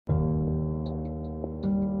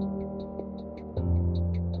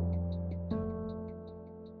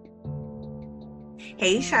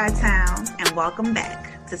Hey Chi-Town, and welcome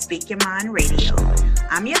back to Speak Your Mind Radio.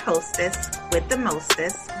 I'm your hostess with the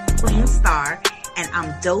mostest, Queen Star, and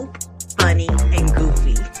I'm dope, funny, and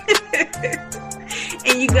goofy.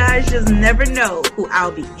 And you guys just never know who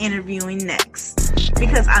I'll be interviewing next,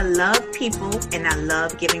 because I love people and I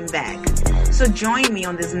love giving back. So join me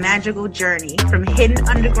on this magical journey from hidden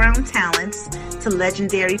underground talents to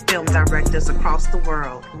legendary film directors across the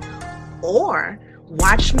world. Or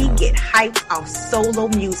watch me get hyped off solo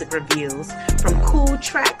music reviews from cool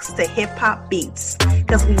tracks to hip-hop beats,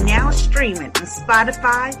 because we now streaming on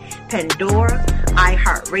Spotify, Pandora,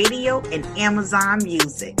 iHeartRadio, and Amazon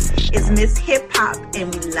Music. It's Miss Hip Hop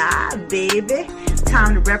and we live, baby.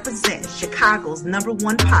 Time to represent Chicago's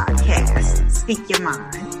 #1 podcast, Speak Your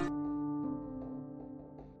Mind.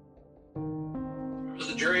 For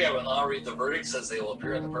the jury, I will now read the verdicts as they will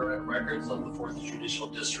appear in the permanent records of the 4th Judicial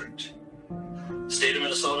District. State of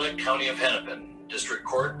Minnesota, County of Hennepin, District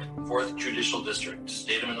Court, 4th Judicial District.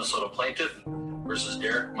 State of Minnesota Plaintiff versus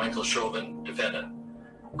Derek Michael Chauvin, Defendant.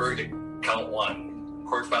 Verdict, Count 1.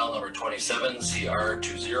 Court File Number 27, CR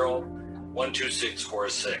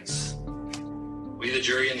 20-12646. We, the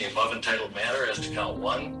jury, in the above entitled matter as to Count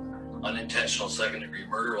 1, unintentional second-degree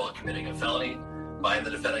murder while committing a felony, find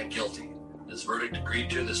the defendant guilty. This verdict agreed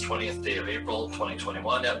to this 20th day of April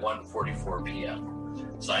 2021 at 1:44 p.m.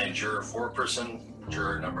 Signed, Juror Foreperson,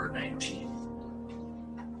 Juror number 19.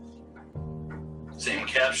 Same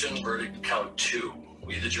caption, verdict Count 2.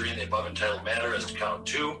 We, the jury, in the above entitled matter as to Count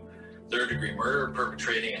 2, third-degree murder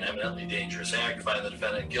perpetrating an eminently dangerous act, find the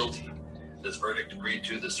defendant guilty. This verdict agreed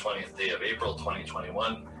to this 20th day of April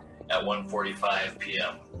 2021 at 1:45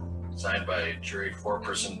 p.m. Signed by Jury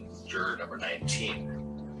Foreperson, Juror number 19.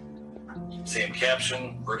 Same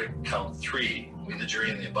caption, verdict Count 3. We, the jury,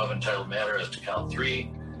 in the above entitled matter as to Count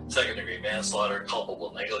 3, second-degree manslaughter,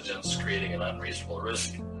 culpable negligence, creating an unreasonable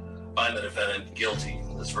risk, find the defendant guilty.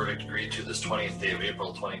 This verdict agreed to this 20th day of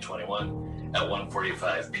April 2021 at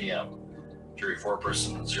 1:45 p.m. Jury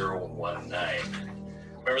Foreperson 019.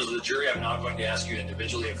 Members of the jury, I'm now going to ask you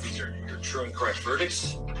individually if these are your true and correct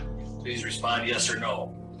verdicts. Please respond yes or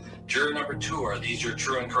no. Juror number 2, are these your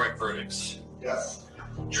true and correct verdicts? Yes.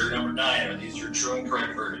 Juror number 9, are these your true and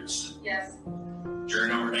correct verdicts? Yes. Juror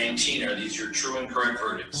number 19, are these your true and correct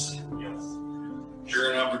verdicts? Yes.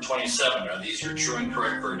 Juror number 27, are these your true and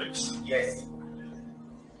correct verdicts? Yes.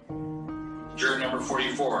 Juror number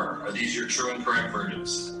 44, are these your true and correct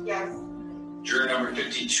verdicts? Yes. Juror number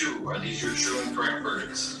 52, are these your true and correct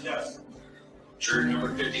verdicts? Yes. Juror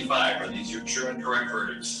number 55, are these your true and correct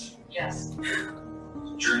verdicts? Yes.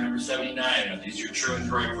 Juror number 79, are these your true and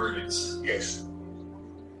correct verdicts? Yes.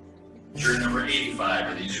 Juror number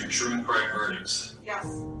 85, are these your true and correct verdicts? Yes.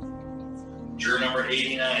 Juror number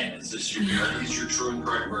 89, are these your true and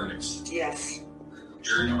correct verdicts? Yes.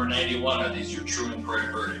 Juror number 91, are these your true and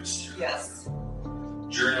correct verdicts? Yes.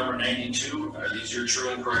 Juror number 92, are these your true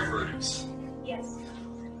and correct verdicts? Yes.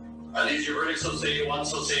 Are these your verdicts? So say you one,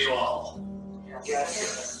 so say you all.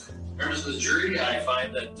 Yes. Members of the jury, I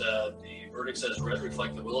find that the verdicts as read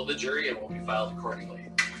reflect the will of the jury and will be filed accordingly.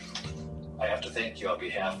 I have to thank you on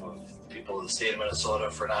behalf of the people of the state of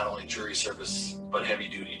Minnesota for not only jury service, but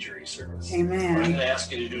heavy-duty jury service. What I'm Amen. going to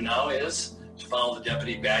ask you to do now is to follow the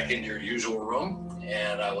deputy back into your usual room,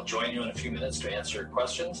 and I will join you in a few minutes to answer your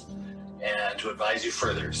questions and to advise you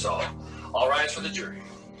further. So, all rise for the jury.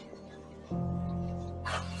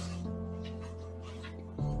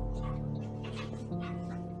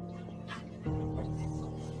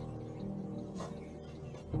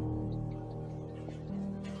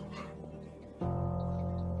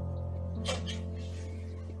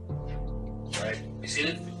 All right, be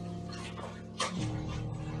seated.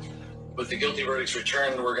 With the guilty verdicts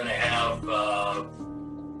returned, we're going to have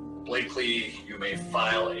Blakely, you may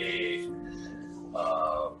file a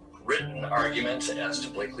written argument as to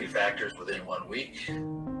Blakely factors within 1 week.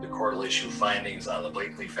 The court will issue findings on the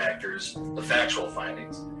Blakely factors, the factual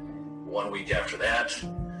findings, 1 week after that.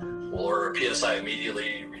 We'll order a PSI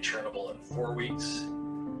immediately returnable in 4 weeks.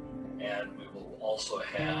 And we will also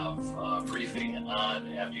have a briefing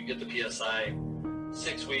on, after you get the PSI,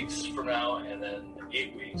 6 weeks from now, and then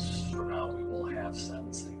 8 weeks from now, we will have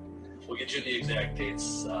sentencing. We'll get you the exact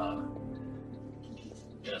dates in a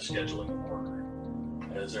scheduling order.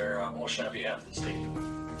 Is there a motion on behalf of the state?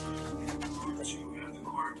 That you have the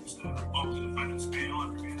court is to revoke the defendant's bail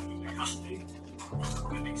and remain in custody.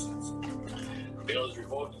 That makes sense. Bail is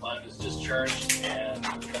revoked, bond is discharged, and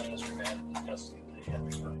the defendant is remanded in custody until he has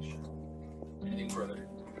explanation. Anything further?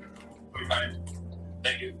 We're fine.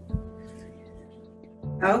 Thank you.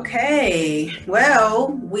 Okay,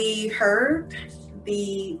 well, we heard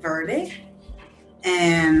the verdict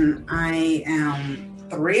And I am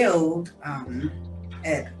thrilled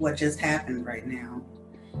at what just happened right now.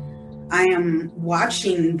 I am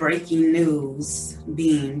watching breaking news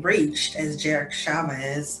being breached as Derek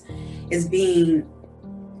Chavez is being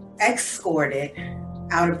escorted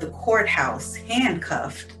out of the courthouse,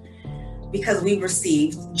 handcuffed, because we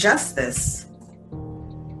received justice.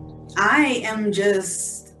 I am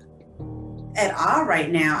just at awe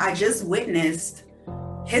right now. I just witnessed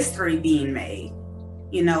history being made.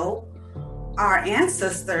 You know, our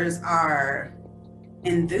ancestors are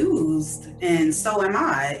enthused, and so am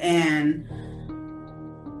I. And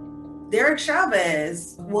Derek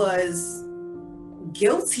Chavez was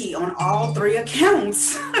guilty on all three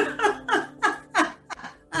accounts.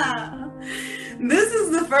 This is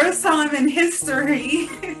the first time in history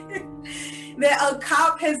that a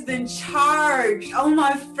cop has been charged. Oh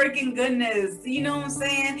my freaking goodness. You know what I'm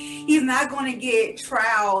saying? He's not going to get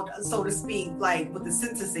trialed, so to speak, like with the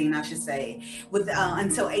sentencing, I should say, with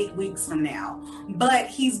until 8 weeks from now. But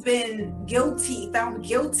he's been found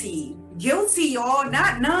guilty, y'all,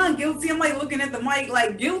 not non-guilty. I'm like looking at the mic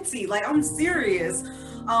like guilty, like I'm serious.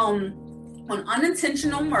 On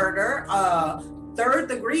unintentional murder, third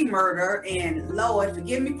degree murder, and Lord,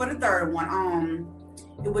 forgive me for the third one.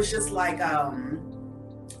 It was just like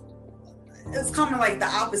it's kind of like the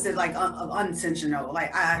opposite, like of unintentional.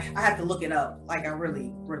 Like I have to look it up. Like I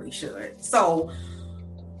really, really should. So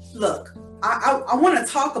look, I want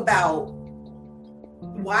to talk about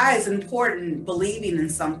why it's important believing in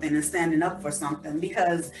something and standing up for something,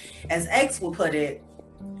 because as X will put it,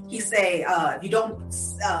 he say, if you don't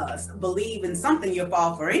believe in something, you'll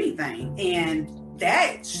fall for anything. And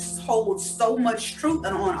that holds so much truth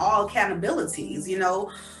on all accountabilities, you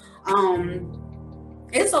know.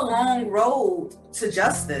 It's a long road to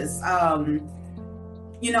justice.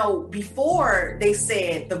 You know, before they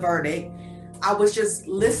said the verdict, I was just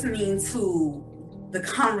listening to the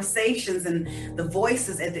conversations and the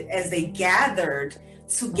voices as they gathered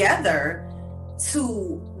together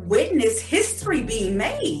to witness history being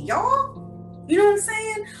made, y'all. You know what I'm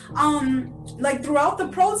saying? Like throughout the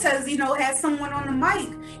protest, you know, had someone on the mic,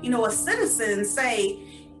 you know, a citizen say,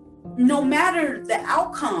 no matter the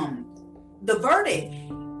outcome, the verdict,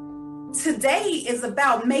 today is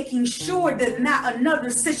about making sure that not another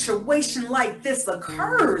situation like this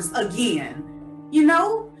occurs again. You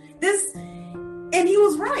know, and he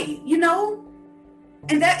was right, you know,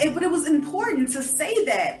 but it was important to say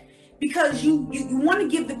that, because you want to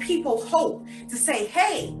give the people hope to say,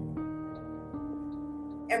 hey,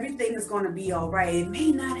 everything is going to be all right. It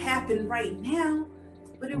may not happen right now,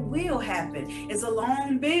 but it will happen. It's a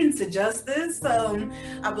long bend to justice.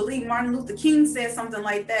 I believe Martin Luther King said something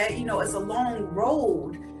like that. You know, it's a long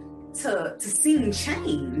road to seeing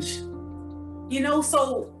change. You know,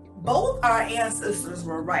 so both our ancestors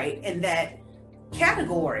were right in that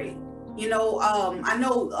category. You know, I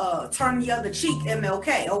know turn the other cheek,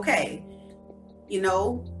 MLK, okay. You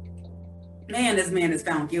know, man, this man is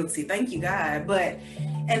found guilty. Thank you, God.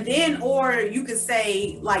 And then, or you could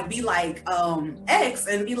say, like, be like X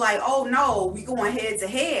and be like, oh no, we going head to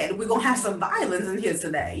head. We're going to have some violence in here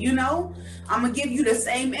today. You know, I'm going to give you the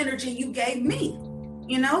same energy you gave me,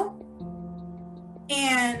 you know?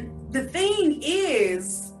 And the thing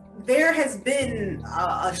is, there has been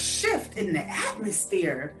a shift in the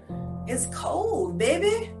atmosphere. It's cold,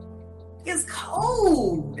 baby. It's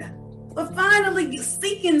cold. But finally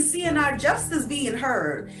seeing our justice being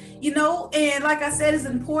heard, you know? And like I said, it's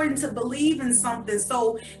important to believe in something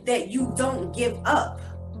so that you don't give up.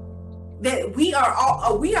 That we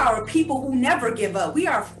are a people who never give up. We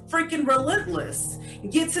are freaking relentless.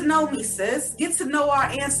 Get to know me, sis. Get to know our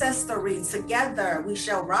ancestry. Together we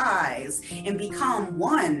shall rise and become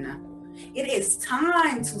one. It is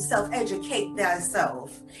time to self-educate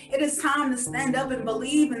thyself. It is time to stand up and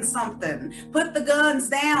believe in something. Put the guns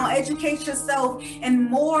down, educate yourself, and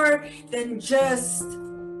more than just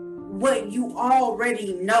what you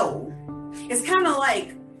already know. It's kind of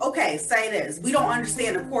like, okay, say this. We don't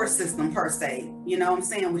understand the court system per se, you know what I'm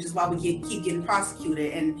saying? Which is why we keep getting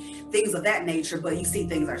prosecuted and things of that nature, but you see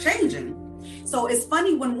things are changing. So it's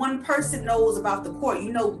funny when one person knows about the court,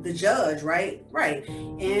 you know the judge, right? Right.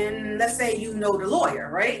 And let's say you know the lawyer,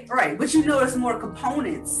 right? Right. But you know there's more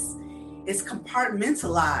components. It's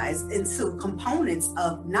compartmentalized into components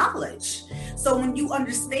of knowledge. So when you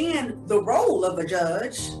understand the role of a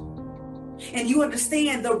judge, and you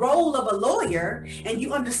understand the role of a lawyer, and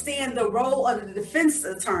you understand the role of the defense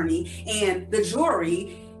attorney and the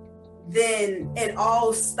jury, then it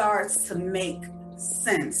all starts to make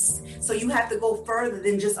sense. So you have to go further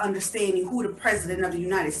than just understanding who the president of the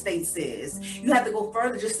United States is. You have to go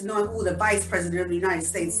further just to knowing who the vice president of the United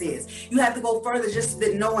States is. You have to go further just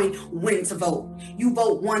than knowing when to vote. You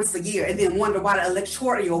vote once a year and then wonder why the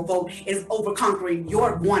electoral vote is over conquering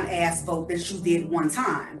your one ass vote that you did one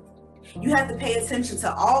time. You have to pay attention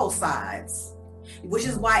to all sides, which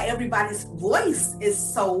is why everybody's voice is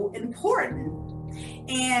so important.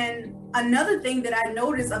 And another thing that I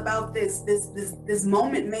noticed about this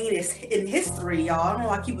moment made in history, y'all. I don't know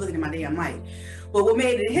why I keep looking at my damn mic, but what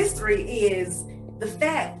made it in history is the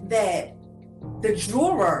fact that the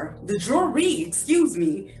jury,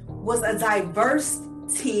 was a diverse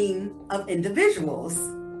team of individuals.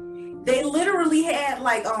 They literally had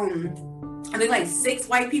I think 6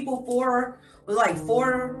 white people, four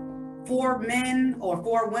men or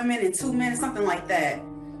 4 women and 2 men, something like that.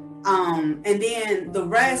 And then the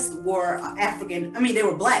rest were African. I mean, they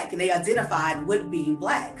were black, and they identified with being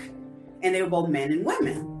black, and they were both men and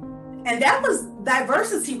women. And that was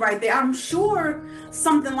diversity right there. I'm sure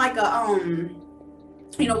something like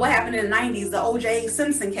what happened in the 90s, the O.J.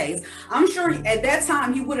 Simpson case. I'm sure at that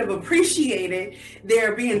time he would have appreciated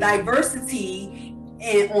there being diversity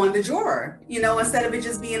on the juror, instead of it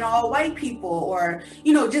just being all white people, or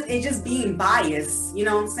just being biased, what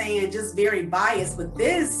I'm saying, just very biased. But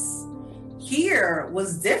this here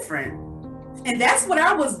was different, and that's what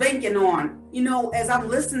I was banking on, as I'm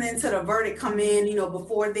listening to the verdict come in,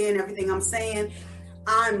 before then, everything I'm saying,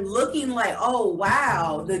 I'm looking like, oh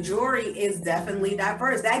wow, the jury is definitely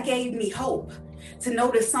diverse. That gave me hope to know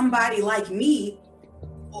that somebody like me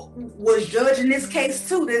was judging this case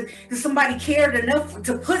too, that somebody cared enough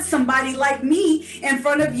to put somebody like me in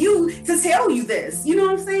front of you to tell you this. You know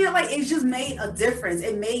what I'm saying? Like, it just made a difference.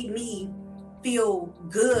 It made me feel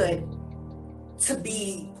good to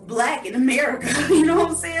be black in America. You know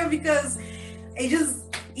what I'm saying? Because it just,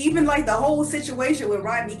 even like the whole situation with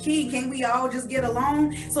Rodney King, can we all just get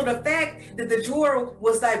along? So the fact that the juror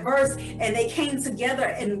was diverse and they came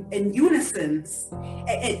together in unison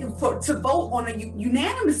to vote on it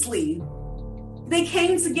unanimously. They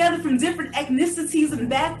came together from different ethnicities and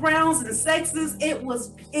backgrounds and sexes.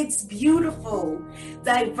 It's beautiful.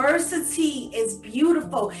 Diversity is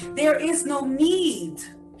beautiful. There is no need.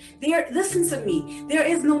 Listen to me. There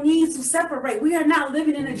is no need to separate. We are not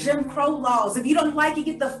living in the Jim Crow laws. If you don't like it,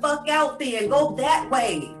 get the fuck out there and go that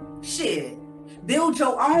way. Shit. Build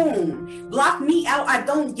your own. Block me out. I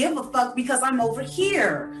don't give a fuck because I'm over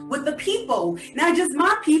here with the people. Not just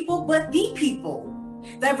my people, but the people.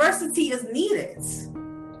 Diversity is needed.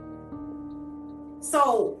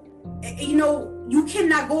 So, you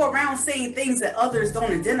cannot go around saying things that others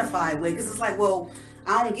don't identify with, because it's like, well,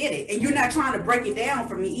 I don't get it. And you're not trying to break it down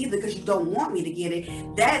for me either because you don't want me to get it.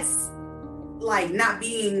 That's like not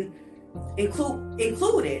being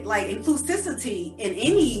included. Like, inclusivity in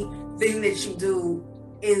anything that you do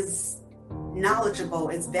is knowledgeable.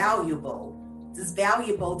 It's valuable. It's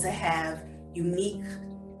valuable to have unique,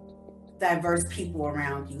 diverse people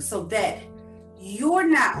around you so that you're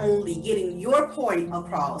not only getting your point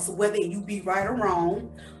across, whether you be right or wrong,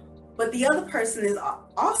 but the other person is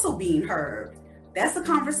also being heard. That's a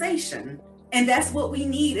conversation. And that's what we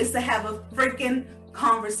need, is to have a freaking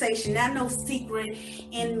conversation. Not no secret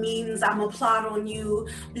in meetings, I'm gonna plot on you,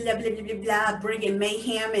 blah, blah, blah, blah, blah, bringing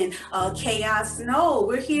mayhem and chaos. No,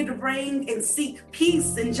 we're here to bring and seek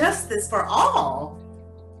peace and justice for all.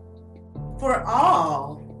 For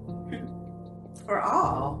all. For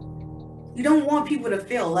all. You don't want people to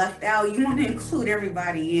feel left out. You want to include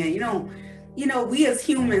everybody in. We as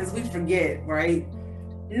humans, we forget, right?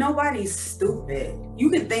 Nobody's stupid. You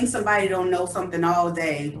can think somebody don't know something all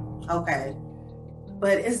day, okay,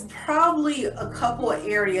 but it's probably a couple of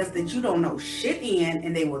areas that you don't know shit in,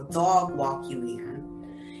 and they will dog walk you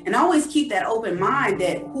in. And I always keep that open mind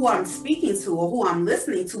that who I'm speaking to or who I'm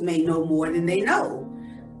listening to may know more than they know.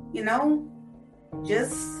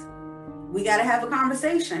 Just, we got to have a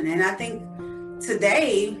conversation. And I think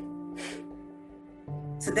today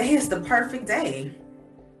is the perfect day.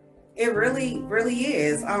 It really, really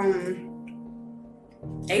is.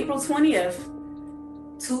 April 20th,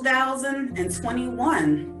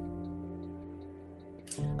 2021.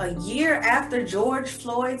 A year after George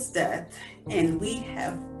Floyd's death, and we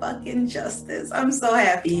have fucking justice. I'm so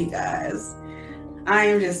happy, you guys. I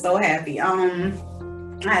am just so happy. I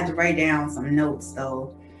had to write down some notes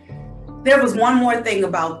though. There was one more thing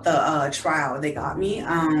about the trial that got me.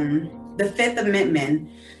 The Fifth Amendment.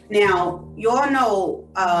 Now, you all know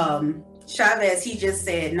Chavez, he just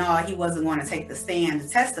said, no, he wasn't going to take the stand to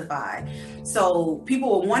testify. So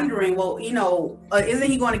people were wondering, well, isn't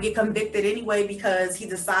he going to get convicted anyway because he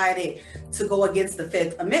decided to go against the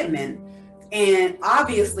Fifth Amendment? And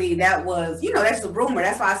obviously that was, that's the rumor.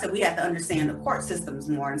 That's why I said we have to understand the court systems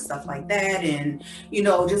more and stuff like that. And,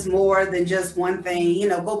 just more than just one thing,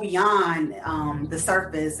 go beyond the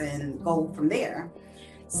surface and go from there.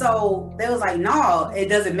 So they was like, no, it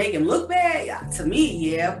doesn't make him look bad. Yeah, to me,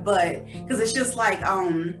 yeah, but because it's just like,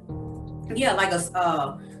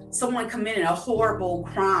 someone committed a horrible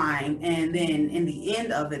crime, and then in the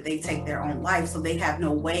end of it, they take their own life. So they have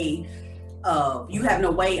no way of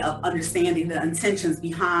understanding the intentions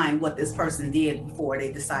behind what this person did before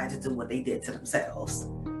they decided to do what they did to themselves.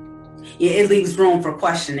 Yeah, it leaves room for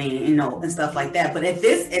questioning, and stuff like that. But at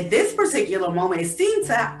this particular moment, it seemed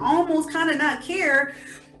to almost kind of not care,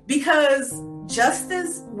 because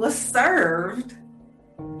justice was served,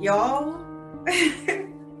 y'all.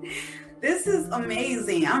 This is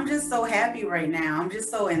amazing. I'm just so happy right now. I'm just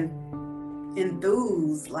so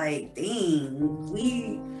enthused. Like, dang,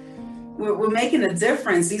 we're making a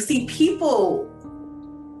difference. You see, people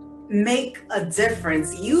make a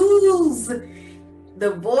difference. Use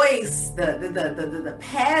the voice, the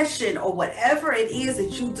passion, or whatever it is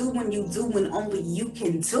that you do when only you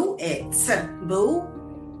can do it, boo.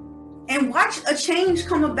 And watch a change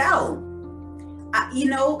come about.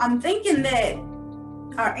 I'm thinking that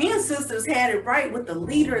our ancestors had it right with the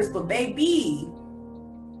leaders, but baby,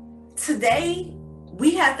 today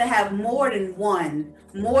we have to have more than one,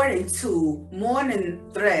 more than two, more than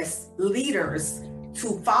tres leaders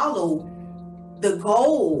to follow the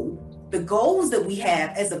goals that we have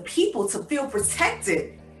as a people to feel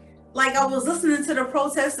protected. Like I was listening to the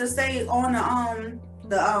protesters say on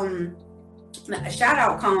the shout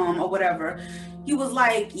out calm or whatever, he was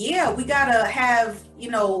like, yeah, we gotta have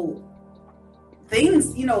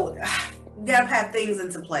things, we gotta have things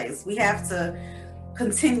into place. We have to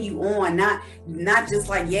continue on, not just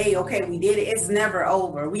like, yay, okay, we did it. It's never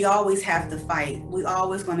over. We always have to fight. We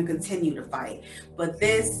always going to continue to fight, but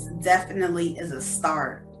this definitely is a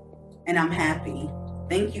start, and I'm happy.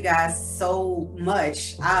 Thank you guys so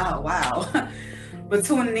much. Wow. But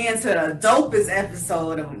tuning in to the dopest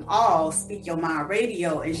episode of them all, Speak Your Mind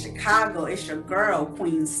Radio in Chicago. It's your girl,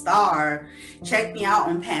 Queen Star. Check me out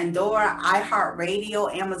on Pandora,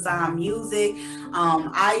 iHeartRadio, Amazon Music,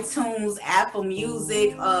 iTunes, Apple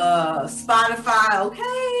Music, Spotify,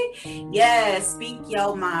 okay? Yes, Speak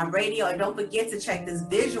Your Mind Radio. And don't forget to check this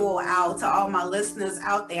visual out to all my listeners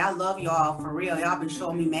out there. I love y'all, for real. Y'all been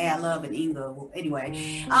showing me mad love and Inga.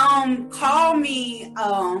 Anyway, call me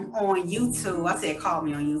on YouTube. I said call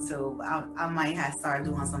me on YouTube. I might have to start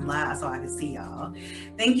doing some live so I can see y'all.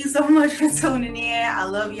 Thank you so much for tuning in. I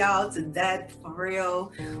love y'all to death, for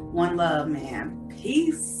real. One love, man.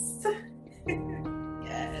 Peace.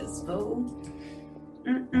 Yes, boo.